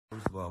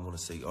First of all, I want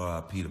to say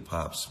R.I.P. to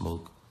Pop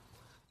Smoke.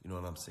 You know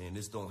what I'm saying?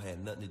 This don't have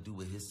nothing to do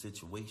with his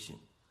situation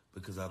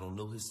because I don't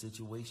know his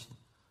situation.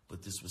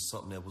 But this was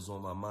something that was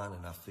on my mind,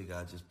 and I figured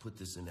I'd just put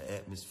this in the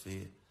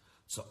atmosphere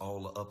to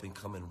all the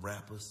up-and-coming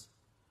rappers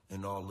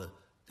and all the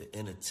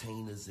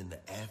entertainers and the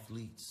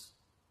athletes.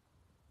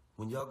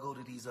 When y'all go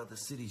to these other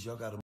cities, y'all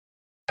got to...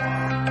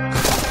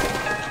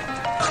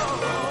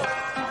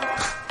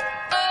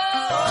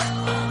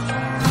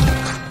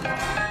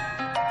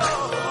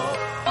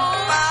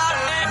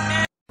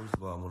 First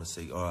of all, I want to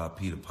say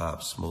R.I.P. to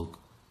Pop Smoke.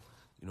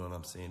 You know what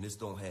I'm saying? This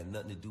don't have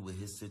nothing to do with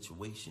his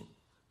situation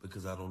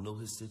because I don't know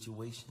his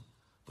situation.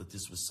 But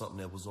this was something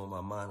that was on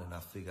my mind, and I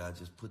figured I'd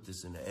just put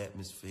this in the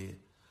atmosphere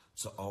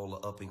to all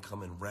the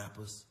up-and-coming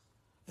rappers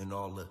and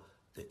all the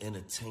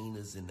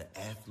entertainers and the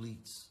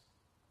athletes.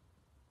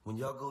 When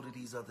y'all go to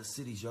these other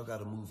cities, y'all got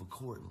to move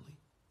accordingly.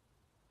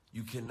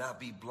 You cannot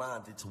be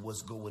blinded to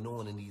what's going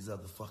on in these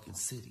other fucking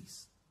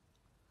cities.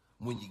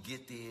 When you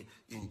get there,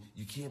 and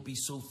you can't be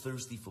so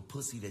thirsty for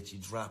pussy that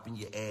you're dropping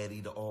your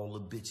addy to all the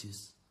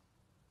bitches.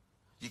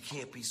 You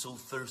can't be so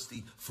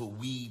thirsty for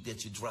weed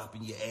that you're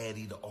dropping your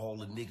addy to all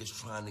the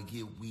niggas trying to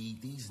get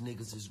weed. These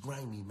niggas is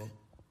grimy, man.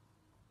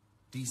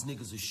 These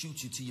niggas will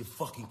shoot you till you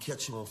fucking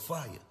catch you on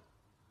fire.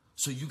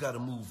 So you got to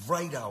move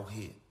right out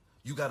here.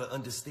 You got to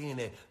understand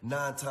that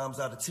 9 times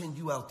out of 10,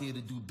 you out there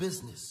to do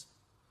business.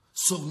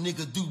 So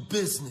nigga, do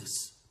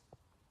business.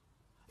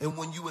 And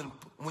when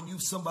you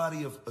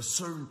somebody of a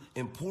certain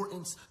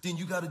importance, then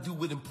you got to do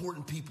what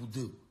important people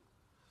do.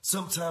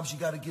 Sometimes you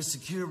got to get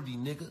security,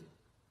 nigga.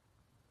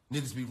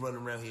 Niggas be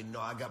running around here,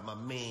 no, I got my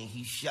man,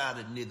 he shot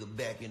a nigga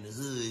back in the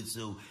hood,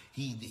 so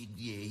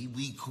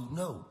we cool.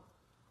 No.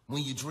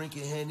 When you're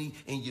drinking Henny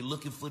and you're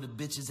looking for the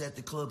bitches at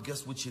the club,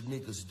 guess what your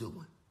nigga's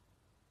doing?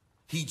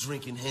 He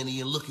drinking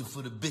Henny and looking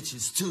for the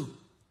bitches too.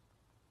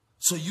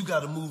 So you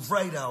gotta move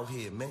right out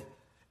here, man.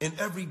 And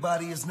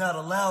everybody is not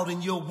allowed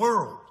in your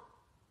world.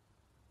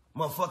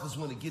 Motherfuckers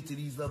want to get to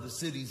these other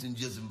cities and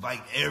just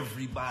invite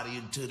everybody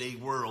into their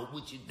world.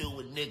 What you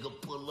doing, nigga?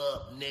 Pull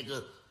up,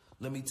 nigga.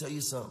 Let me tell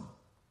you something.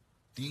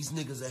 These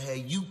niggas that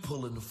had you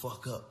pulling the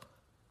fuck up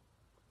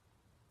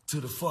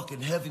to the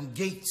fucking heaven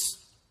gates.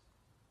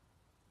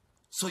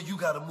 So you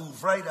gotta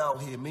move right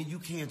out here, man. You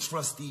can't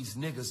trust these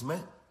niggas,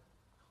 man.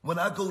 When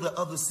I go to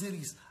other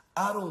cities,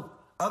 I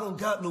don't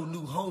got no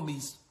new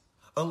homies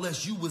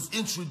unless you was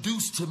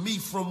introduced to me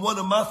from one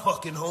of my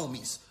fucking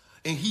homies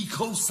and he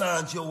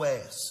co-signed your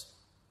ass.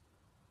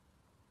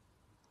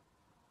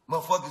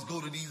 Motherfuckers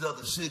go to these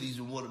other cities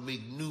and want to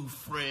make new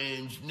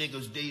friends,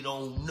 niggas they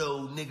don't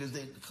know,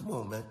 come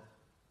on, man.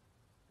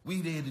 We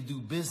there to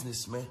do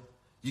business, man.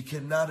 You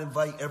cannot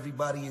invite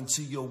everybody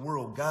into your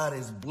world. God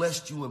has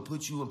blessed you and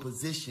put you in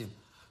position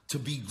to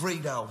be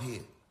great out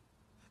here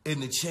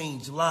and to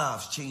change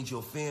lives, change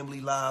your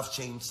family lives,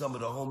 change some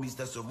of the homies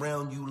that's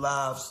around you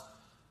lives,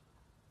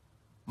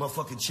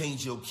 motherfucking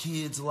change your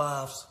kids'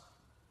 lives.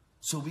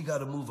 So we got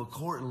to move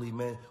accordingly,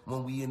 man,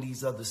 when we in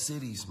these other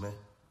cities, man.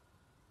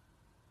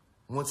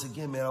 Once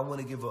again, man, I want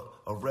to give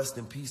a rest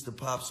in peace to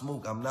Pop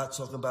Smoke. I'm not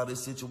talking about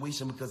his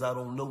situation because I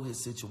don't know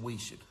his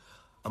situation.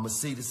 I'm going to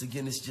say this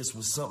again, it's just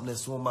was something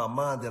that's on my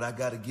mind that I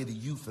got to get a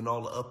youth and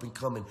all the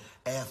up-and-coming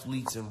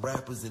athletes and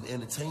rappers and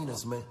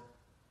entertainers, man.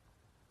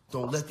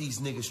 Don't let these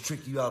niggas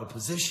trick you out of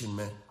position,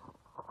 man.